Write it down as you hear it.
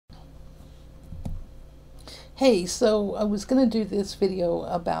Hey, so I was going to do this video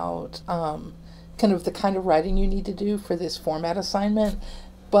about the kind of writing you need to do for this format assignment,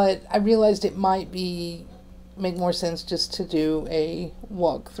 but I realized it might make more sense just to do a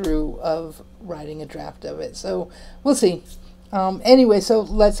walkthrough of writing a draft of it. So we'll see. Anyway, so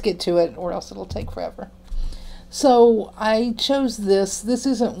let's get to it, or else it'll take forever. So I chose this. This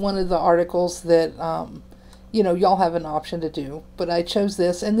isn't one of the articles that y'all have an option to do, but I chose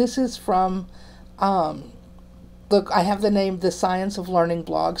this, and this is from look, I have the name The Science of Learning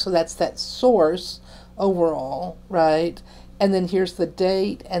blog, so that's that source overall, right? And then here's the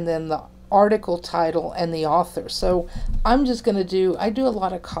date, and then the article title and the author. So I'm just going to I do a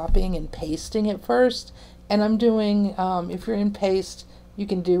lot of copying and pasting at first, and I'm doing, if you're in paste, you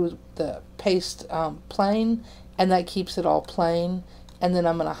can do the paste plain, and that keeps it all plain. And then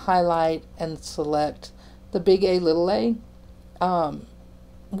I'm going to highlight and select the big A, little a,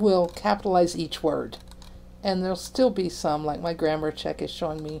 will capitalize each word. And there'll still be some, like my grammar check is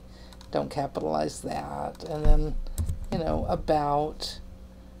showing me don't capitalize that, and then, about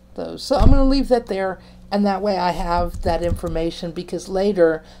those. So I'm going to leave that there, and that way I have that information, because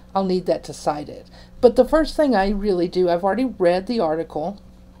later I'll need that to cite it. But the first thing I really do, I've already read the article,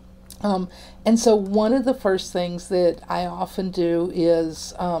 and so one of the first things that I often do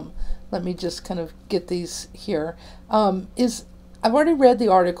is, let me just kind of get these here, is I've already read the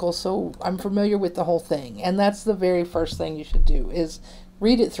article, so I'm familiar with the whole thing. And that's the very first thing you should do, is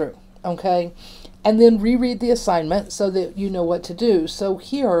read it through, okay? And then reread the assignment so that you know what to do. So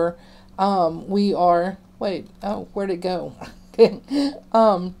here we are, wait, oh, where'd it go? We can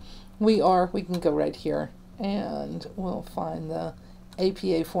go right here, and we'll find the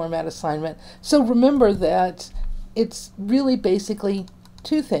APA format assignment. So remember that it's really basically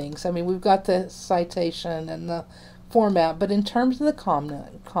two things. I mean, we've got the citation and the format, but in terms of the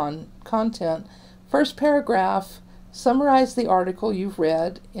content, first paragraph, summarize the article you've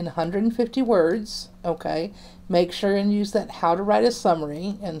read in 150 words, okay? Make sure and use that how to write a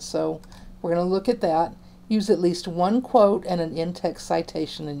summary, and so we're going to look at that. Use at least one quote and an in-text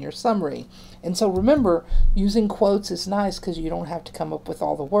citation in your summary. And so remember, using quotes is nice because you don't have to come up with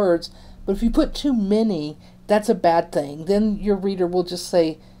all the words, but if you put too many, that's a bad thing. Then your reader will just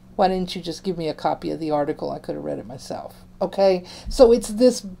say, why didn't you just give me a copy of the article? I could have read it myself. Okay, so it's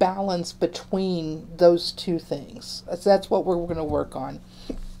this balance between those two things. That's what we're going to work on.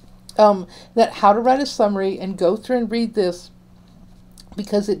 That how to write a summary, and go through and read this,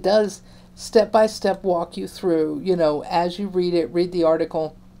 because it does step by step walk you through, as you read it, read the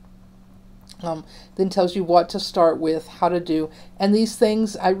article, then tells you what to start with, how to do. And these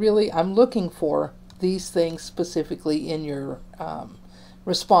things, I'm looking for these things specifically in your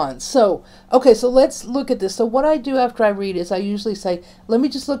response. So, okay, so let's look at this. So what I do after I read is I usually say, let me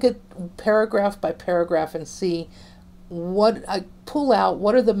just look at paragraph by paragraph and see what I pull out,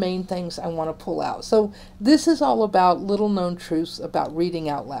 what are the main things I want to pull out. So this is all about little known truths about reading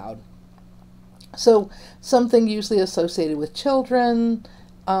out loud. So something usually associated with children,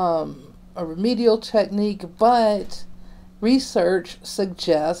 a remedial technique, but research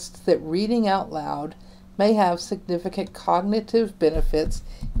suggests that reading out loud may have significant cognitive benefits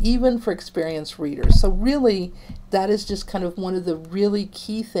even for experienced readers. So really, that is just kind of one of the really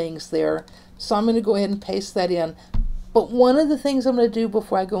key things there. So I'm going to go ahead and paste that in. But one of the things I'm going to do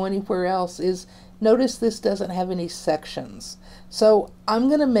before I go anywhere else is notice this doesn't have any sections. So I'm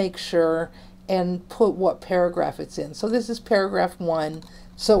going to make sure and put what paragraph it's in. So this is paragraph 1.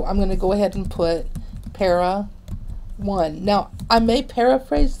 So I'm going to go ahead and put para 1. Now, I may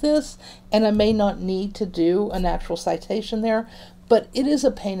paraphrase this, and I may not need to do an actual citation there, but it is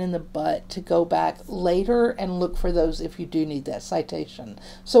a pain in the butt to go back later and look for those if you do need that citation.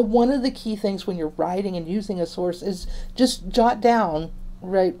 So one of the key things when you're writing and using a source is just jot down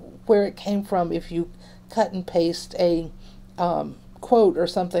right where it came from. If you cut and paste a quote or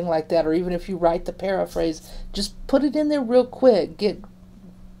something like that, or even if you write the paraphrase, just put it in there real quick.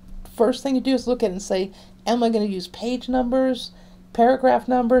 First thing you do is look at it and say, am I going to use page numbers, paragraph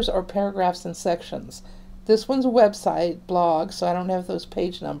numbers, or paragraphs and sections? This one's a website blog, so I don't have those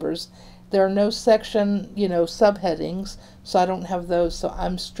page numbers. There are no section, subheadings, so I don't have those, so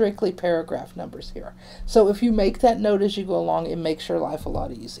I'm strictly paragraph numbers here. So if you make that note as you go along, it makes your life a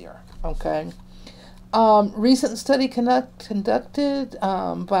lot easier, okay? Recent study conducted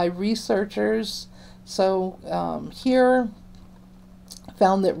by researchers, so here,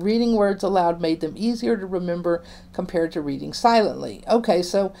 found that reading words aloud made them easier to remember compared to reading silently. Okay,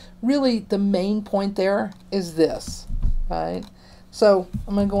 so really the main point there is this, right? So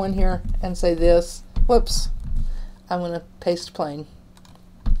I'm going to go in here and say this. Whoops. I'm going to paste plain.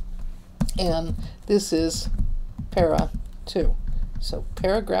 And this is para 2. So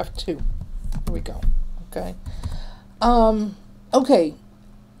paragraph 2. Here we go. Okay. Okay.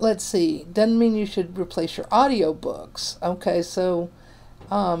 Let's see. Doesn't mean you should replace your audiobooks. Okay. So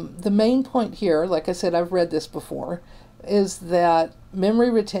the main point here, like I said, I've read this before, is that memory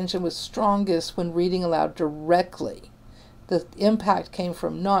retention was strongest when reading aloud directly. The impact came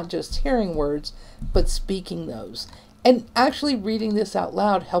from not just hearing words, but speaking those. And actually reading this out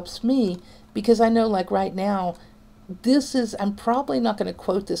loud helps me because I know, like right now, I'm probably not going to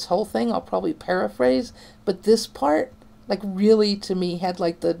quote this whole thing. I'll probably paraphrase, but this part, like really to me, had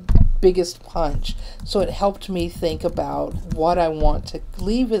like the biggest punch. So it helped me think about what I want to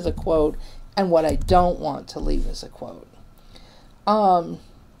leave as a quote and what I don't want to leave as a quote.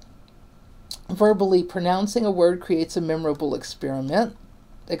 Verbally pronouncing a word creates a memorable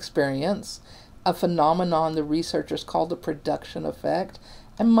experience, a phenomenon the researchers call the production effect.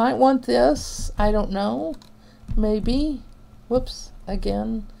 I might want this, I don't know, maybe. Whoops,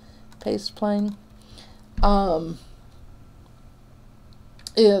 again, paste plane. It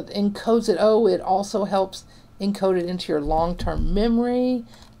encodes it. Oh, it also helps encode it into your long-term memory.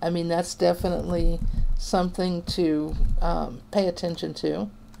 I mean, that's definitely something to pay attention to,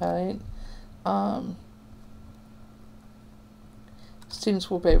 right? Students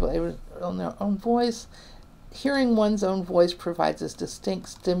will be able to on their own voice. Hearing one's own voice provides a distinct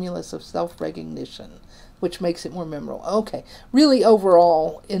stimulus of self-recognition, which makes it more memorable. Okay, really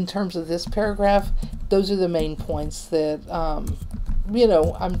overall, in terms of this paragraph, those are the main points that, I'm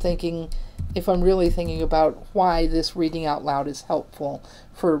thinking, if I'm really thinking about why this reading out loud is helpful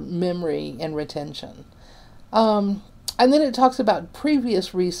for memory and retention. And then it talks about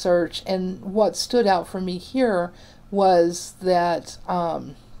previous research, and what stood out for me here was that a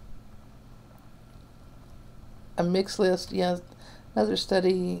mixed list, another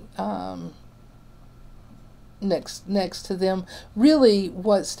study next to them. Really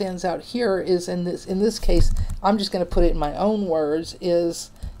what stands out here is in this case, I'm just going to put it in my own words,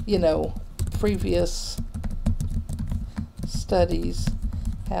 is, previous studies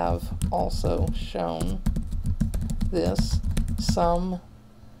have also shown this. Some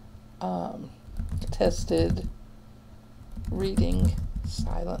tested reading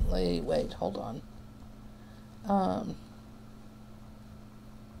silently. Wait, hold on.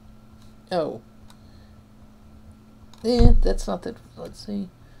 That's not that. Let's see.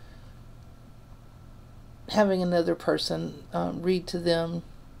 Having another person read to them.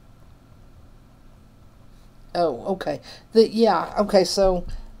 Oh, okay. So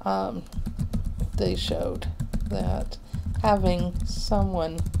they showed that having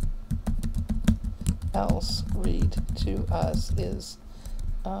someone else read to us is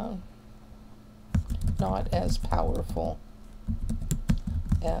not as powerful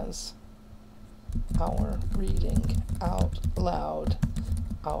as our reading out loud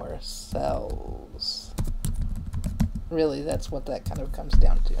ourselves. Really, that's what that kind of comes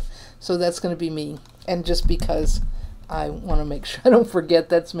down to. So that's going to be me. And just because I want to make sure I don't forget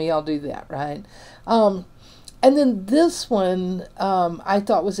that's me, I'll do that, right? And then this one I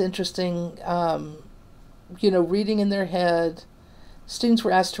thought was interesting. Reading in their head. Students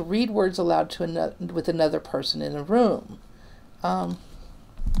were asked to read words aloud with another person in a room.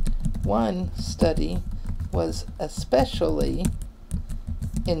 One study was especially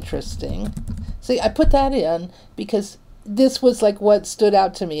interesting. See, I put that in because this was like what stood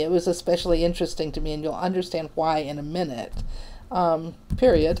out to me. It was especially interesting to me, and you'll understand why in a minute.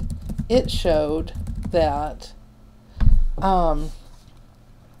 Period. It showed that,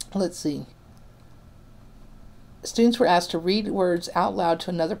 let's see. Students were asked to read words out loud to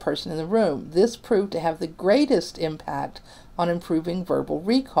another person in the room. This proved to have the greatest impact on improving verbal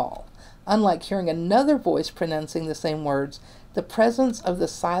recall. Unlike hearing another voice pronouncing the same words, the presence of the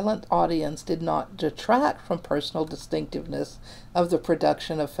silent audience did not detract from personal distinctiveness of the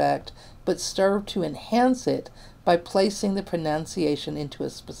production effect, but served to enhance it by placing the pronunciation into a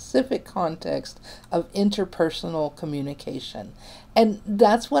specific context of interpersonal communication. And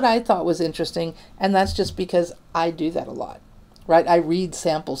that's what I thought was interesting, and that's just because I do that a lot, right? I read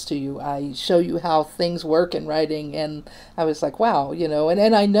samples to you. I show you how things work in writing, and I was like, wow,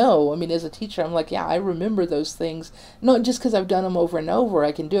 and I know, as a teacher, I'm like, yeah, I remember those things, not just because I've done them over and over.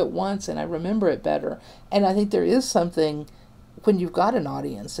 I can do it once, and I remember it better. And I think there is something when you've got an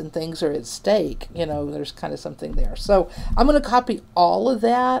audience and things are at stake, there's kind of something there. So I'm going to copy all of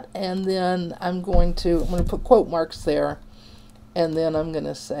that, and then I'm going to put quote marks there, and then I'm going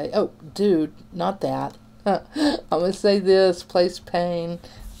to say, oh, dude, not that. I'm going to say this, place plain,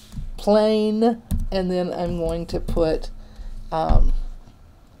 and then I'm going to put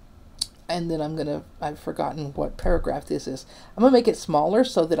and then I've forgotten what paragraph this is. I'm gonna make it smaller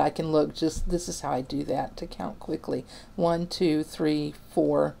so that I can look. Just this is how I do that to count quickly. 1, 2, 3,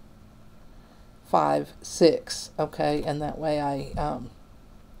 4, 5, 6. Okay, and that way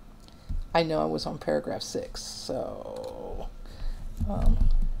I know I was on paragraph 6. So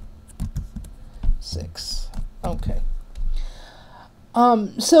 6. Okay.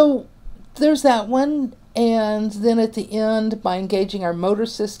 So there's that one. And then at the end, by engaging our motor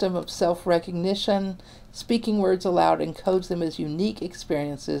system of self-recognition, speaking words aloud encodes them as unique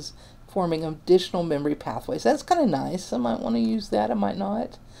experiences, forming additional memory pathways. That's kind of nice. I might want to use that. I might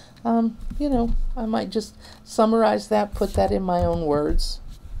not. You know, I might just summarize that, put that in my own words.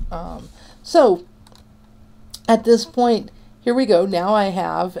 So at this point, here we go. Now I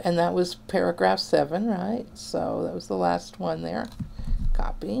have, and that was paragraph 7, right? So that was the last one there.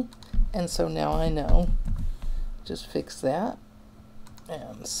 Copy. And so now I know. Just fix that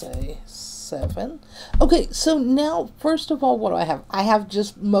and say 7. Okay, so now, first of all, what do I have? I have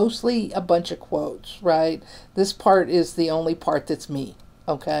just mostly a bunch of quotes, right? This part is the only part that's me,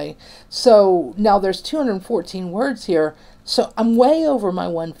 okay? So now there's 214 words here, so I'm way over my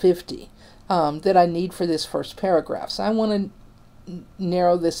 150 that I need for this first paragraph. So I want to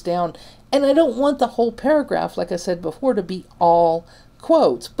narrow this down, and I don't want the whole paragraph, like I said before, to be all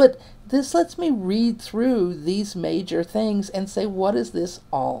quotes, but this lets me read through these major things and say, what does this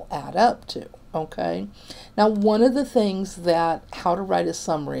all add up to? Okay. Now, one of the things that How to Write a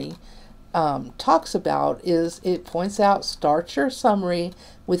Summary talks about is it points out, start your summary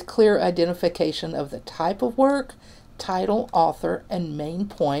with clear identification of the type of work, title, author, and main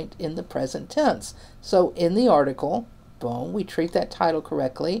point in the present tense. So in the article, boom, we treat that title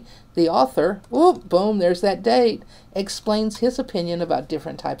correctly. The author, whoop, boom, there's that date, explains his opinion about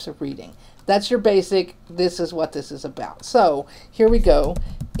different types of reading. That's your basic, this is what this is about. So here we go.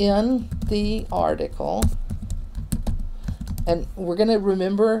 In the article, and we're going to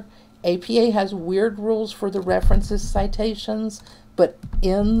remember APA has weird rules for the references citations, but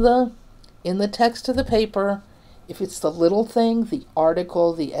in the text of the paper, if it's the little thing, the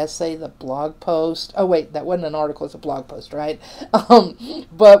article, the essay, the blog post. Oh, wait, that wasn't an article, it's a blog post, right?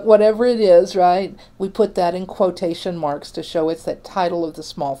 But whatever it is, right, we put that in quotation marks to show it's that title of the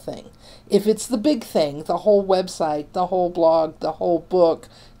small thing. If it's the big thing, the whole website, the whole blog, the whole book,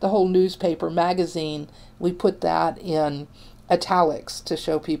 the whole newspaper, magazine, we put that in italics to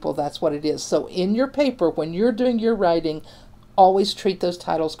show people that's what it is. So in your paper, when you're doing your writing, always treat those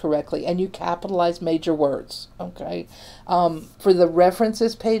titles correctly, and you capitalize major words, okay? For the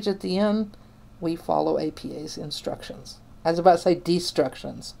references page at the end, we follow APA's instructions. I was about to say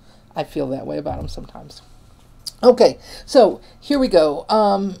destructions. I feel that way about them sometimes. Okay, so here we go.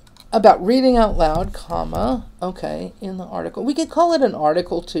 About reading out loud, comma, okay, in the article. We could call it an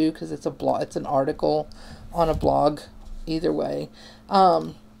article too, because it's a blog. It's an article on a blog, either way.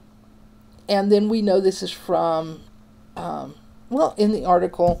 And then we know this is from well, in the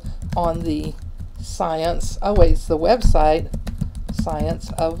article on the Science, oh wait, it's the website, Science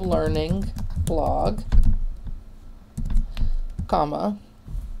of Learning blog, comma,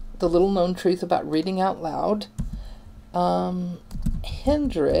 the little known truth about reading out loud,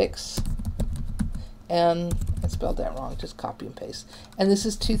 Hendricks, and I spelled that wrong, just copy and paste. And this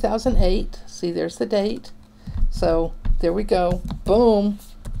is 2008, see there's the date. So there we go, boom,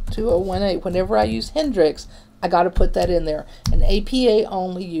 2018. Whenever I use Hendricks, I got to put that in there. And APA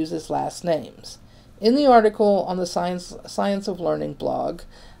only uses last names. In the article on the Science of Learning blog,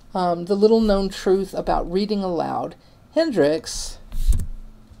 the little known truth about reading aloud, Hendricks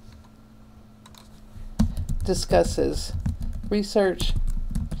discusses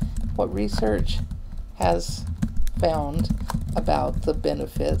what research has found about the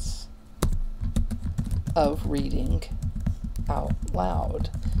benefits of reading out loud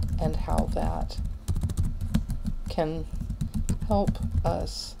and how that can help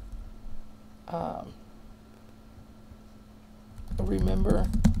us remember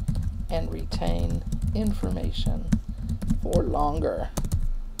and retain information for longer.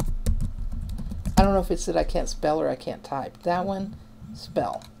 I don't know if it's that I can't spell or I can't type. That one,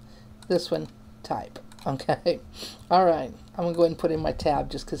 spell. This one, type. Okay. All right. I'm going to go ahead and put in my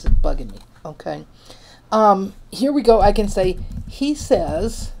tab just because it's bugging me. Okay. Here we go. I can say, he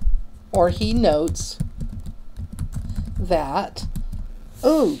says, or he notes that,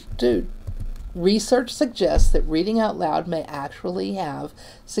 oh, dude, research suggests that reading out loud may actually have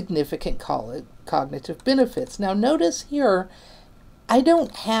significant cognitive benefits. Now, notice here, I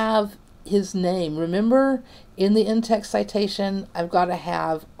don't have his name. Remember, in the in-text citation, I've got to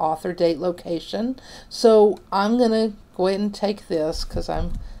have author, date, location. So I'm going to go ahead and take this because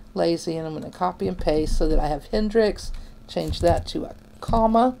I'm lazy, and I'm going to copy and paste so that I have Hendrix, change that to a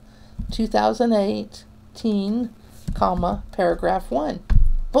comma, 2018, comma, paragraph 1.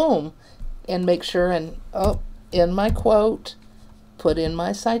 Boom. And make sure, and in my quote, put in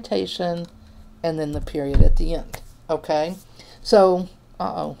my citation, and then the period at the end. Okay? So,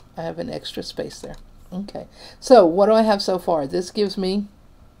 I have an extra space there. Okay. So, what do I have so far? This gives me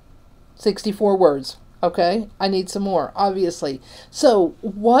 64 words. Okay? I need some more, obviously. So,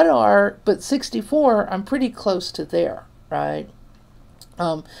 but 64, I'm pretty close to there, right?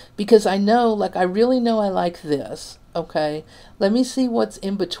 Because I know, like, I really know I like this. Okay? Let me see what's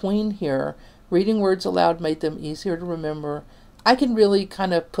in between here. Reading words aloud made them easier to remember. I can really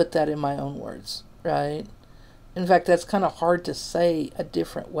kind of put that in my own words, right? In fact, that's kind of hard to say a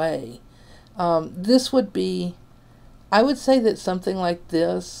different way. This would be, I would say that something like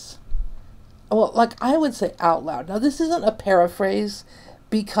this, well, like I would say out loud. Now, this isn't a paraphrase,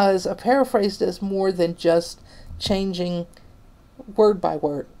 because a paraphrase does more than just changing word by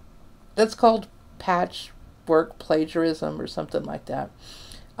word. That's called patchwork plagiarism or something like that.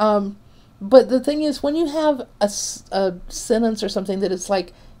 But the thing is, when you have a sentence or something that it's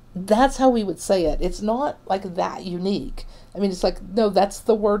like, that's how we would say it. It's not like that unique. I mean, it's like, no, that's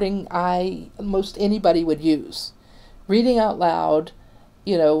the wording most anybody would use. Reading out loud,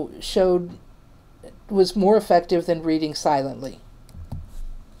 was more effective than reading silently.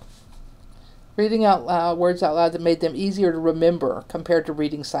 Reading out loud, words out loud that made them easier to remember compared to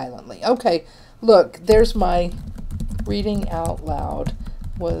reading silently. Okay, look, there's my reading out loud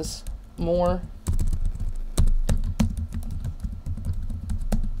was more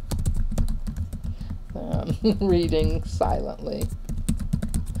reading silently.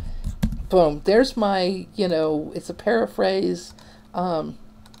 Boom. There's my, it's a paraphrase.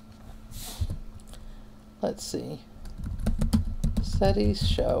 Let's see. Studies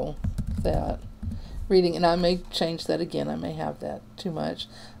show that reading, and I may change that again. I may have that too much.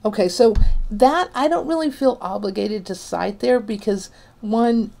 Okay, so that I don't really feel obligated to cite there because,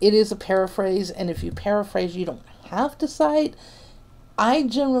 one, it is a paraphrase, and if you paraphrase, you don't have to cite. I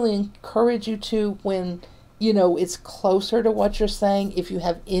generally encourage you to when, it's closer to what you're saying. If you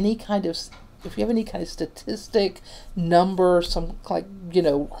have any kind of statistic, number, some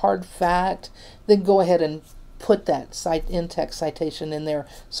hard fact, then go ahead and put that in-text citation in there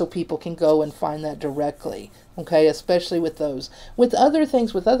so people can go and find that directly. Okay, especially with those. With other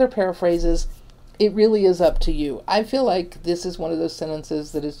things, with other paraphrases, it really is up to you. I feel like this is one of those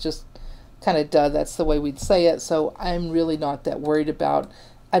sentences that is just kind of duh, that's the way we'd say it, so I'm really not that worried about.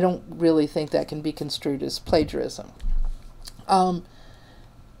 I don't really think that can be construed as plagiarism.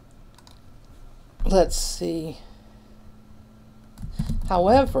 Let's see.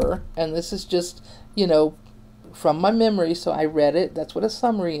 However, and this is just, from my memory, so I read it, that's what a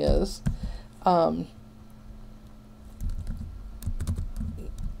summary is.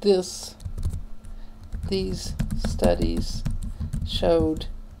 These studies showed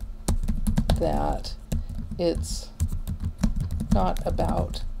that it's not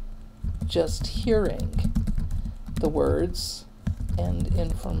about just hearing the words and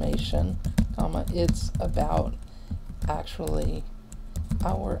information, it's about actually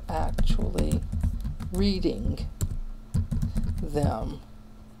reading them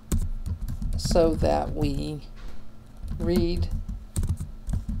so that we read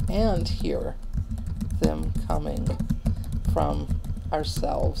and hear them coming from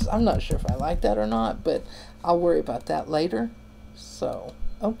ourselves. I'm not sure if I like that or not, but I'll worry about that later. So,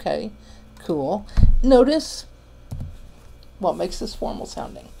 okay, cool. Notice what makes this formal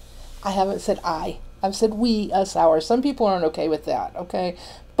sounding. I haven't said I. I've said we, us, our. Some people aren't okay with that, okay?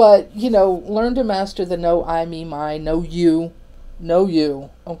 But, learn to master the no, I, me, my, no, you,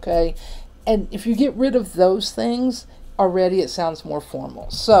 okay? And if you get rid of those things, already it sounds more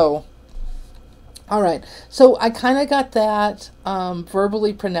formal. So, all right. So I kind of got that.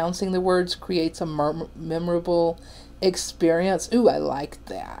 Verbally pronouncing the words creates a memorable experience. Ooh, I like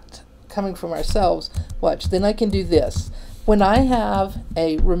that. Coming from ourselves. Watch. Then I can do this. When I have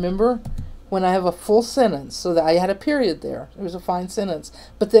when I have a full sentence, so that I had a period there. It was a fine sentence.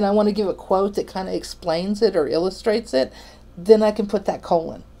 But then I want to give a quote that kind of explains it or illustrates it. Then I can put that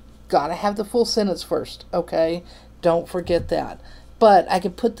colon. Gotta have the full sentence first, okay? Don't forget that. But I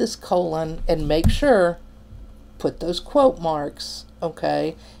can put this colon and make sure, put those quote marks,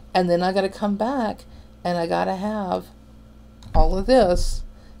 okay? And then I got to come back and I got to have all of this,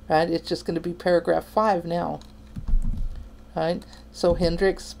 right? It's just going to be paragraph 5 now, right? So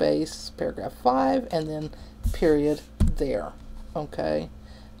Hendrix space paragraph 5 and then period there, okay?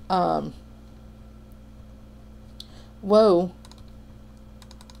 Whoa.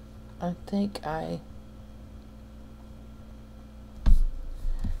 I think I'm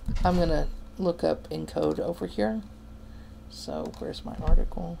going to look up encode over here. So where's my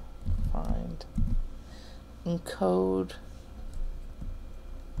article? Find encode.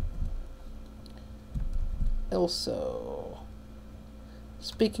 Also,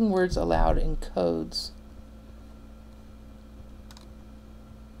 speaking words aloud encodes.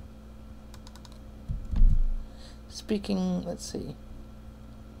 Speaking, let's see.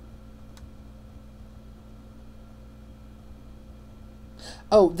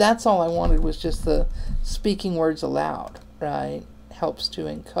 Oh, that's all I wanted was just the speaking words aloud, right? Helps to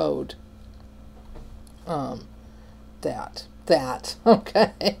encode that.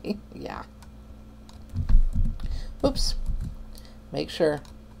 Okay. Yeah. Oops. Make sure.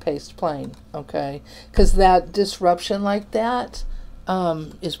 Paste plain. Okay. Because that disruption like that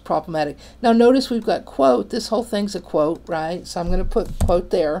is problematic. Now notice we've got quote. This whole thing's a quote, right? So I'm going to put quote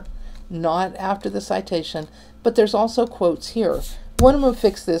there, not after the citation. But there's also quotes here. One, I'm going to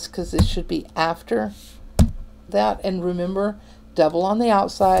fix this because it should be after that. And remember, double on the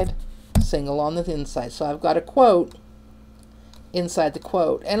outside, single on the inside. So I've got a quote inside the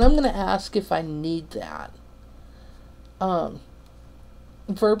quote. And I'm going to ask if I need that.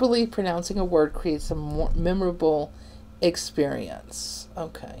 Verbally pronouncing a word creates a more memorable experience.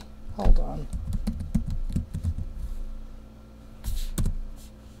 Okay, hold on.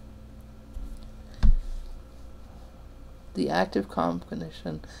 The active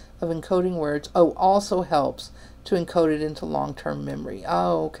combination of encoding words, also helps to encode it into long-term memory.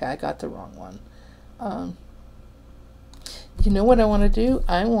 Oh, okay, I got the wrong one. You know what I want to do?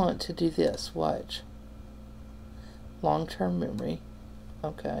 I want to do this. Watch. Long-term memory.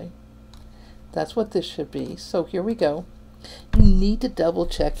 Okay. That's what this should be. So here we go. You need to double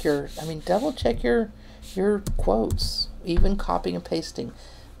check your quotes, even copying and pasting.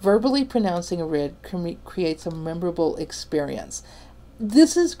 Verbally pronouncing a word creates a memorable experience.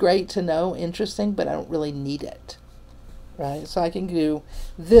 This is great to know, interesting, but I don't really need it. Right? So I can do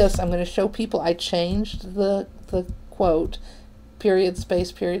this. I'm going to show people I changed the quote. Period,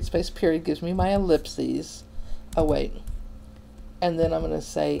 space, period, space, period gives me my ellipses. Oh, wait. And then I'm going to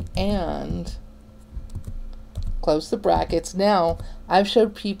say, and close the brackets. Now, I've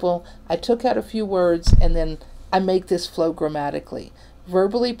showed people, I took out a few words, and then I make this flow grammatically.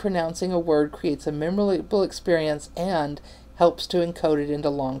 Verbally pronouncing a word creates a memorable experience and helps to encode it into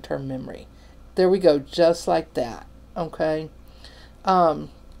long-term memory. There we go, just like that. Okay.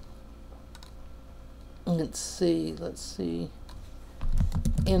 Let's see.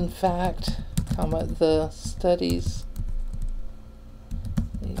 In fact, the studies.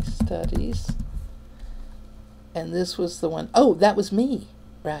 And this was the one. Oh, that was me,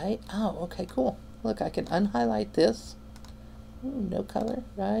 right? Oh, okay, cool. Look, I can unhighlight this. Ooh, no color,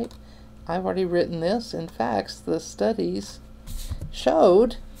 right? I've already written this. In fact, the studies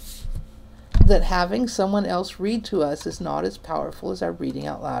showed that having someone else read to us is not as powerful as our reading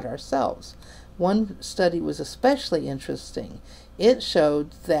out loud ourselves. One study was especially interesting. It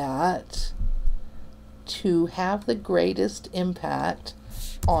showed that to have the greatest impact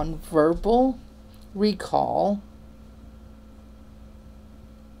on verbal recall,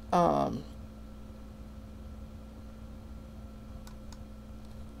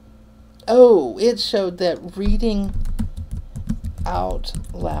 it showed that reading out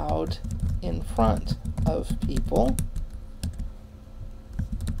loud in front of people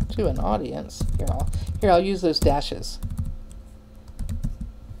to an audience. Here I'll use those dashes.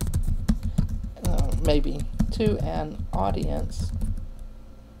 Maybe to an audience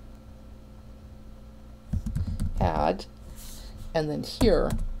had, and then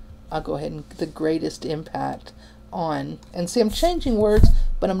here I'll go ahead and the greatest impact on, and see I'm changing words,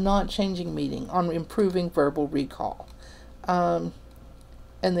 but I'm not changing meaning, on improving verbal recall. And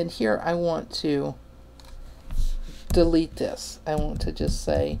then here I want to delete this. I want to just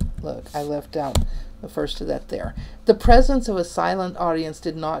say, look, I left out the first of that there. The presence of a silent audience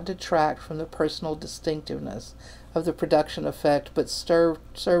did not detract from the personal distinctiveness of the production effect, but served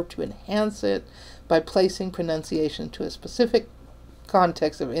to enhance it by placing pronunciation to a specific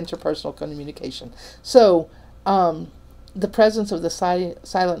context of interpersonal communication. So, the presence of the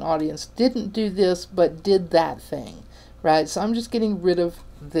silent audience didn't do this, but did that thing, right? So I'm just getting rid of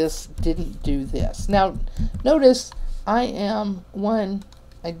this, didn't do this. Now, notice I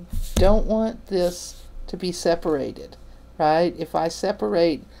don't want this to be separated, right? If I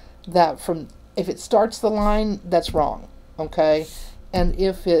separate that from, if it starts the line, that's wrong, okay? And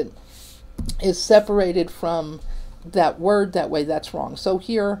if it is separated from that word that way, that's wrong. So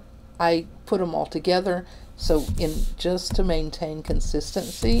here I put them all together. So just to maintain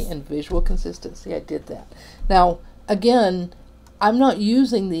consistency and visual consistency, I did that. Now, again, I'm not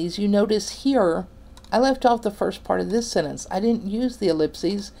using these. You notice here, I left off the first part of this sentence. I didn't use the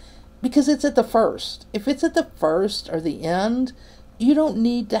ellipses because it's at the first. If it's at the first or the end, you don't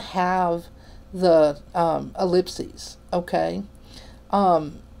need to have the ellipses, okay?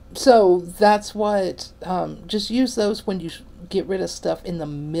 So that's what, just use those when you get rid of stuff in the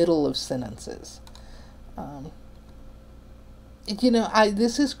middle of sentences.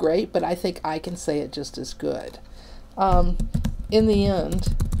 This is great, but I think I can say it just as good. In the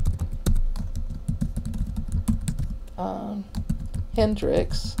end,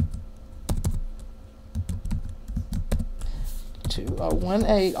 Hendrix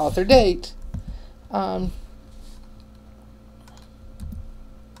 2018 author date.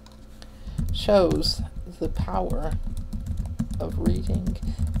 Shows the power of reading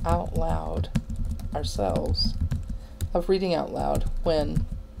out loud ourselves, of reading out loud when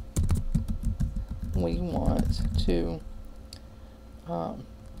we want to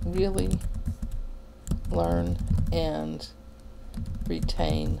really learn and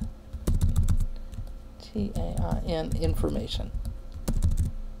retain TAIN information.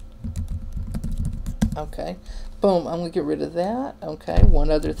 Okay, boom, I'm going to get rid of that. Okay, one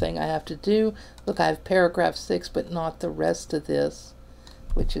other thing I have to do. Look, I have paragraph 6, but not the rest of this,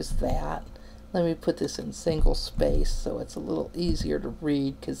 which is that. Let me put this in single space so it's a little easier to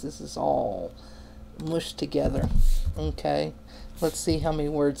read because this is all mushed together. Okay, let's see how many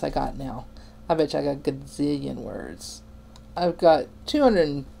words I got now. I bet you I got a gazillion words. I've got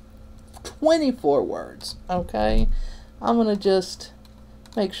 224 words. Okay, I'm going to just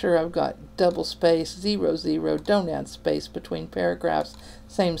make sure I've got double space, 0, 0, don't add space between paragraphs,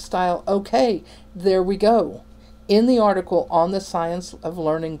 same style. Okay, there we go. In the article on the Science of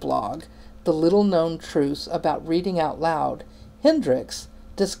Learning blog, The Little Known Truths About Reading Out Loud, Hendrix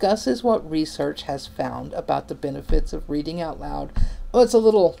discusses what research has found about the benefits of reading out loud. Well, it's a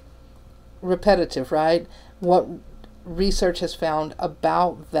little repetitive, right? What research has found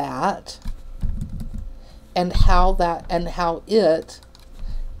about that and how it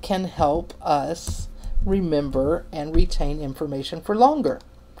can help us remember and retain information for longer.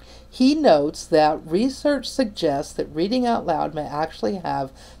 He notes that research suggests that reading out loud may actually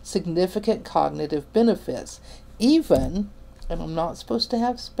have significant cognitive benefits, even, and I'm not supposed to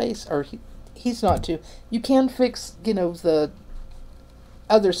have space, or he's not to, you can fix, the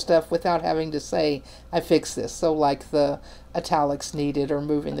other stuff without having to say, I fixed this, so like the italics needed or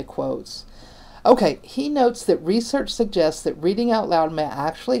moving the quotes. Okay, he notes that research suggests that reading out loud may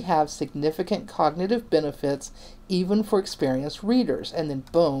actually have significant cognitive benefits even for experienced readers. And then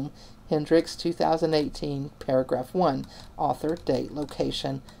boom, Hendrix 2018, paragraph 1, author, date,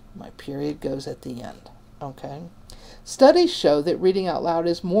 location. My period goes at the end. Okay. Studies show that reading out loud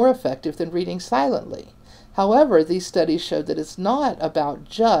is more effective than reading silently. However, these studies show that it's not about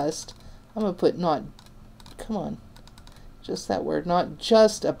just, I'm going to put not, come on, just that word, not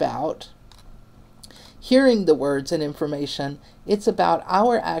just about hearing the words and information. It's about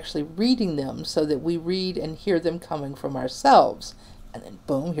our actually reading them so that we read and hear them coming from ourselves. And then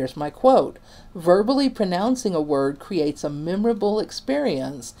boom, here's my quote. Verbally pronouncing a word creates a memorable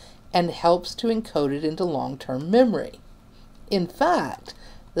experience and helps to encode it into long-term memory. In fact,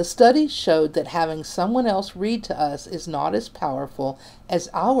 the studies showed that having someone else read to us is not as powerful as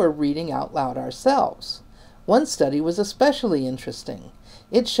our reading out loud ourselves. One study was especially interesting.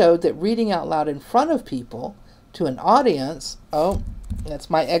 It showed that reading out loud in front of people, to an audience, oh, that's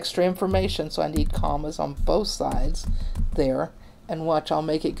my extra information, so I need commas on both sides there. And watch, I'll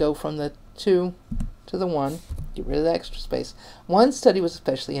make it go from the 2 to the 1. Get rid of the extra space. One study was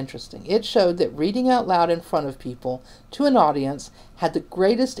especially interesting. It showed that reading out loud in front of people, to an audience, had the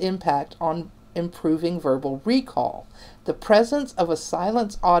greatest impact on improving verbal recall. The presence of a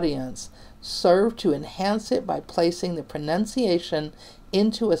silent audience served to enhance it by placing the pronunciation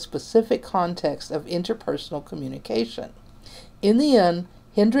into a specific context of interpersonal communication. In the end,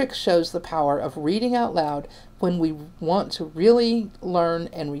 Hendrix shows the power of reading out loud when we want to really learn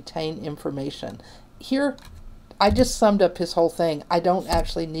and retain information. Here, I just summed up his whole thing. I don't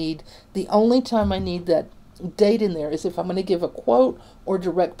actually need, the only time I need that date in there is if I'm going to give a quote or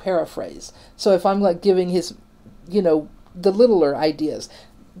direct paraphrase. So if I'm like giving his, the littler ideas.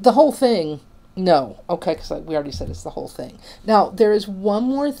 The whole thing, no. Okay, because we already said it's the whole thing. Now, there is one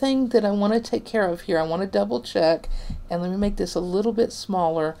more thing that I want to take care of here. I want to double check, and let me make this a little bit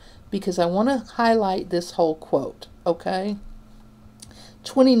smaller because I want to highlight this whole quote, okay?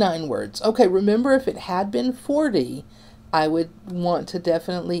 29 words. Okay, remember if it had been 40, I would want to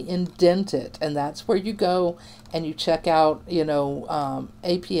definitely indent it, and that's where you go and you check out, you know,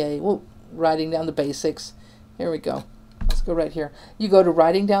 APA, well, writing down the basics. Here we go. Let's go right here. You go to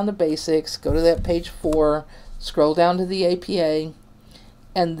writing down the basics, go to that page 4, scroll down to the APA,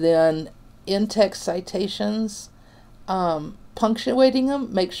 and then in-text citations, punctuating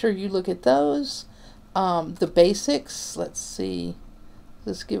them, make sure you look at those. The basics, let's see,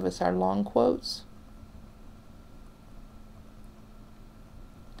 let's give us our long quotes.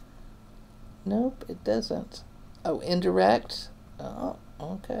 Nope, it doesn't. Oh, indirect. Oh,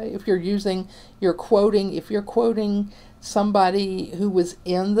 okay. If you're quoting somebody who was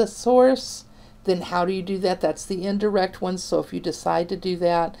in the source, then how do you do that? That's the indirect one. So if you decide to do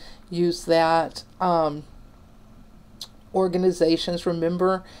that, use that. Organizations,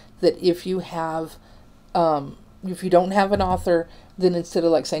 remember that if you don't have an author, then instead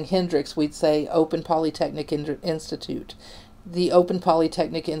of like saying Hendrix, we'd say Open Polytechnic Institute. The Open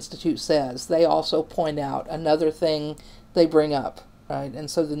Polytechnic Institute says, they also point out another thing they bring up, right? And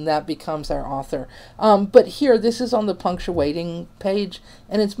so then that becomes our author. But here, this is on the punctuating page,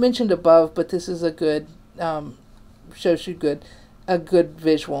 and it's mentioned above, but this is a good, shows you a good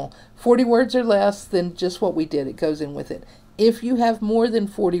visual. 40 words or less, then just what we did, it goes in with it. If you have more than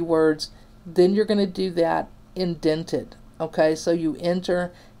 40 words, then you're going to do that indented, okay? So you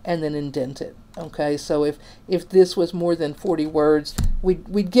enter and then indent it. Okay, so if this was more than 40 words,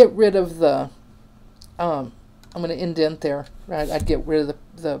 we'd get rid of the, I'm going to indent there, right? I'd get rid of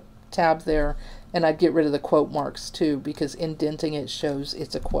the tab there, and I'd get rid of the quote marks too, because indenting it shows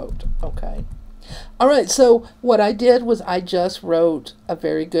it's a quote, okay? All right, so what I did was I just wrote a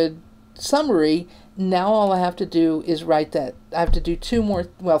very good summary. Now all I have to do is write that. I have to do 3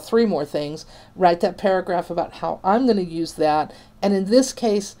 more things. Write that paragraph about how I'm going to use that, and in this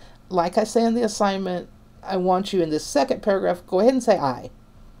case, like I say in the assignment, I want you in this second paragraph, go ahead and say I.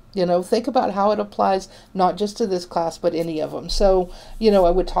 You know, think about how it applies not just to this class, but any of them. So, you know,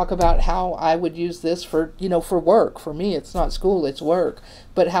 I would talk about how I would use this for, you know, for work. For me, it's not school, it's work.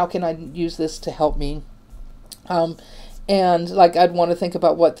 But how can I use this to help me? And like I'd want to think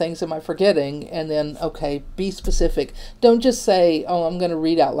about what things am I forgetting, and then, okay, be specific. Don't just say, oh, I'm going to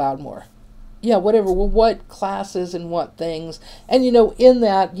read out loud more. Yeah, whatever. Well, what classes and what things. And, you know, in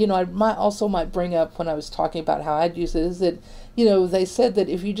that, you know, I might bring up when I was talking about how I'd use it, is that, you know, they said that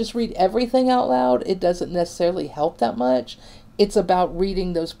if you just read everything out loud, it doesn't necessarily help that much. It's about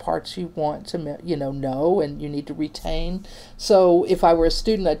reading those parts you want to, you know and you need to retain. So if I were a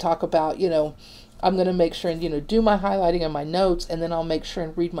student, I'd talk about, you know, I'm going to make sure and, you know, do my highlighting and my notes, and then I'll make sure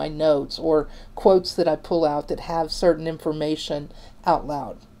and read my notes or quotes that I pull out that have certain information out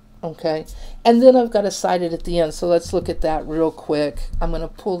loud. Okay, and then I've got to cite it at the end. So let's look at that real quick. I'm going to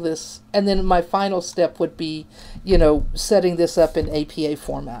pull this, and then my final step would be, you know, setting this up in APA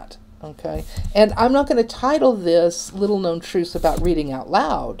format. Okay, and I'm not going to title this Little Known Truths About Reading Out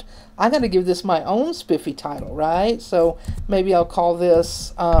Loud. I'm going to give this my own spiffy title, right? So maybe I'll call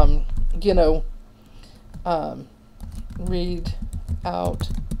this, you know, Read Out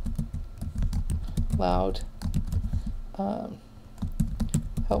Loud.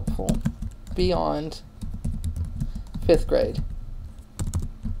 Helpful beyond 5th grade.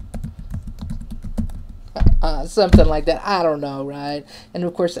 Something like that. I don't know, right? And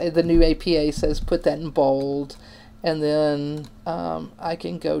of course, the new APA says put that in bold. And then I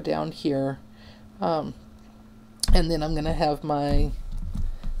can go down here. And then I'm going to have my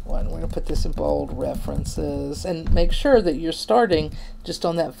one. We're going to put this in bold, references. And make sure that you're starting just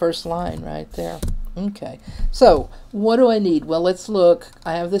on that first line right there. Okay, so what do I need? Well, let's look.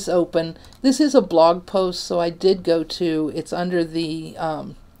 I have this open. This is a blog post, so I did go to, it's under the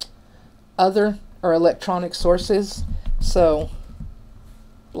other or electronic sources. So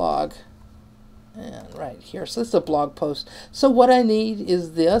blog, and right here. So this is a blog post. So what I need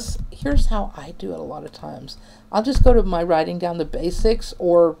is this. Here's how I do it a lot of times. I'll just go to my writing down the basics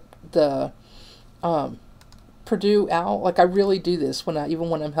or the Purdue out. Like I really do this even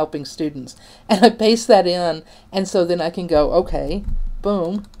when I'm helping students, and I paste that in, and so then I can go, okay,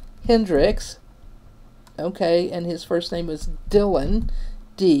 boom, Hendrix, okay, and his first name is Dylan,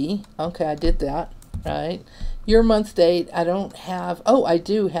 D, okay, I did that, right? Year, month, date, I don't have, oh, I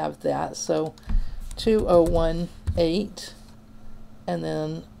do have that, so 2018, and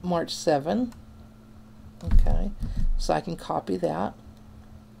then March 7, okay, so I can copy that.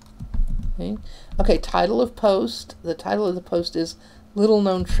 Okay, title of post. The title of the post is Little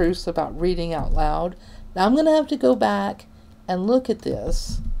Known Truths About Reading Out Loud. Now I'm going to have to go back and look at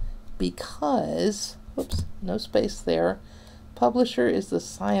this because, whoops, no space there. Publisher is the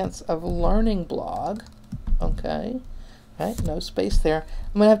Science of Learning blog. Okay, right? No space there.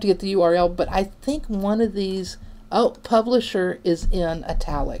 I'm going to have to get the URL, but I think one of these, oh, publisher is in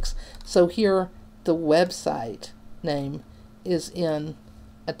italics. So here, the website name is in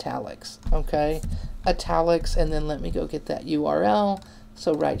italics, okay? Italics, and then let me go get that URL.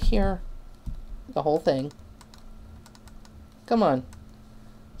 So right here, the whole thing. Come on.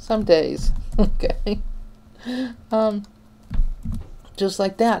 Some days, okay? Just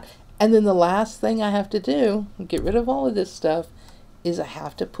like that. And then the last thing I have to do, get rid of all of this stuff, is I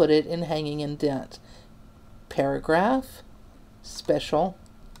have to put it in hanging indent. Paragraph, special,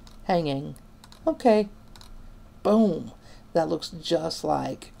 hanging. Okay. Boom. That looks just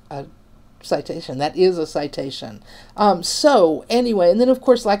like a citation. That is a citation. So anyway, and then of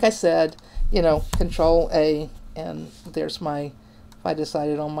course, like I said, you know, Control A, and there's my, if I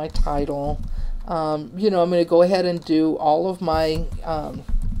decided on my title, you know, I'm going to go ahead and do all of my,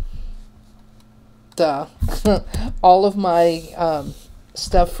 all of my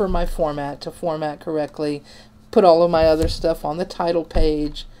stuff for my format to format correctly, put all of my other stuff on the title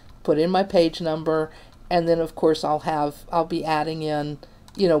page, put in my page number, and then of course I'll be adding in,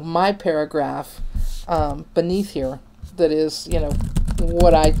 you know, my paragraph beneath here that is, you know,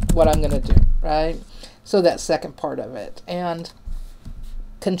 what I'm going to do, right? So that second part of it, and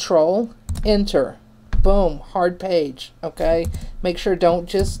Control Enter, boom, hard page. Okay, make sure don't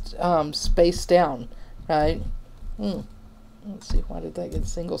just space down, right? Let's see, why did that get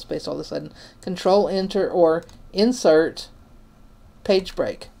single space all of a sudden? Control Enter or Insert page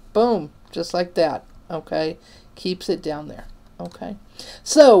break, boom, just like that. Okay, keeps it down there. Okay,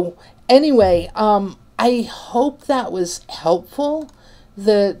 so anyway, I hope that was helpful.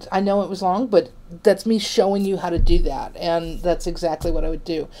 That I know it was long, but that's me showing you how to do that, and that's exactly what I would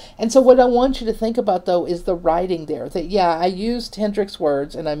do. And so what I want you to think about, though, is the writing there. That, yeah, I used Hendrick's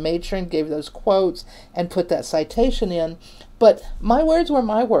words, and I made sure and gave those quotes and put that citation in, but my words were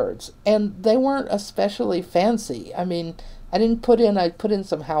my words, and they weren't especially fancy. I mean, I put in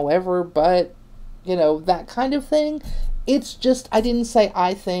some however, but, you know, that kind of thing. It's just, I didn't say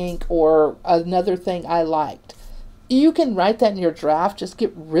I think or another thing I liked. You can write that in your draft, just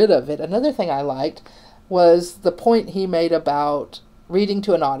get rid of it. Another thing I liked was the point he made about reading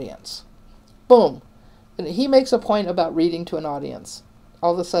to an audience. Boom. And he makes a point about reading to an audience.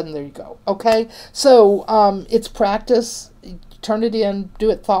 All of a sudden, there you go. Okay? So, it's practice. Turn it in. Do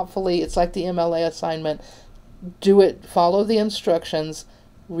it thoughtfully. It's like the MLA assignment. Do it. Follow the instructions.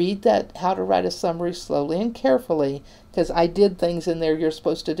 Read that, how to write a summary slowly and carefully, because I did things in there you're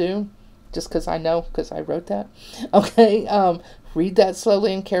supposed to do. Just because I know, because I wrote that. Okay, read that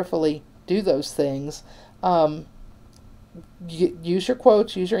slowly and carefully. Do those things. Use your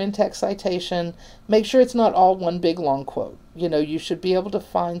quotes. Use your in-text citation. Make sure it's not all one big long quote. You know, you should be able to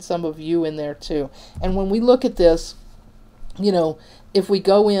find some of you in there too. And when we look at this, you know, if we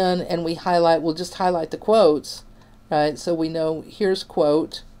go in and we highlight, we'll just highlight the quotes, right? So we know here's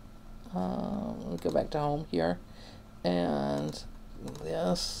quote. Let me go back to home here. And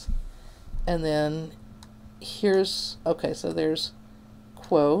this. And then here's, okay, so there's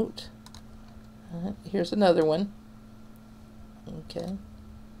quote. Here's another one. Okay.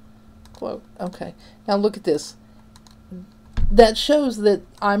 Quote. Okay. Now look at this. That shows that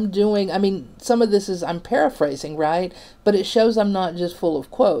I'm doing, I mean, some of this is, I'm paraphrasing, right? But it shows I'm not just full of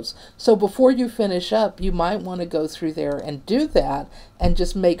quotes. So before you finish up, you might want to go through there and do that and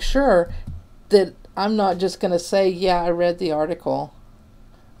just make sure that I'm not just going to say, yeah, I read the article.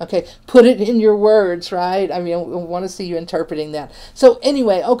 Okay, put it in your words, right? I mean, I want to see you interpreting that. So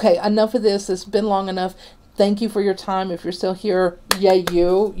anyway, okay, enough of this. It's been long enough. Thank you for your time. If you're still here, yay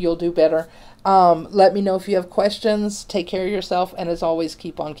you'll do better. Let me know if you have questions. Take care of yourself, and as always,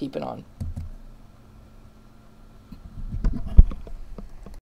 keep on keeping on.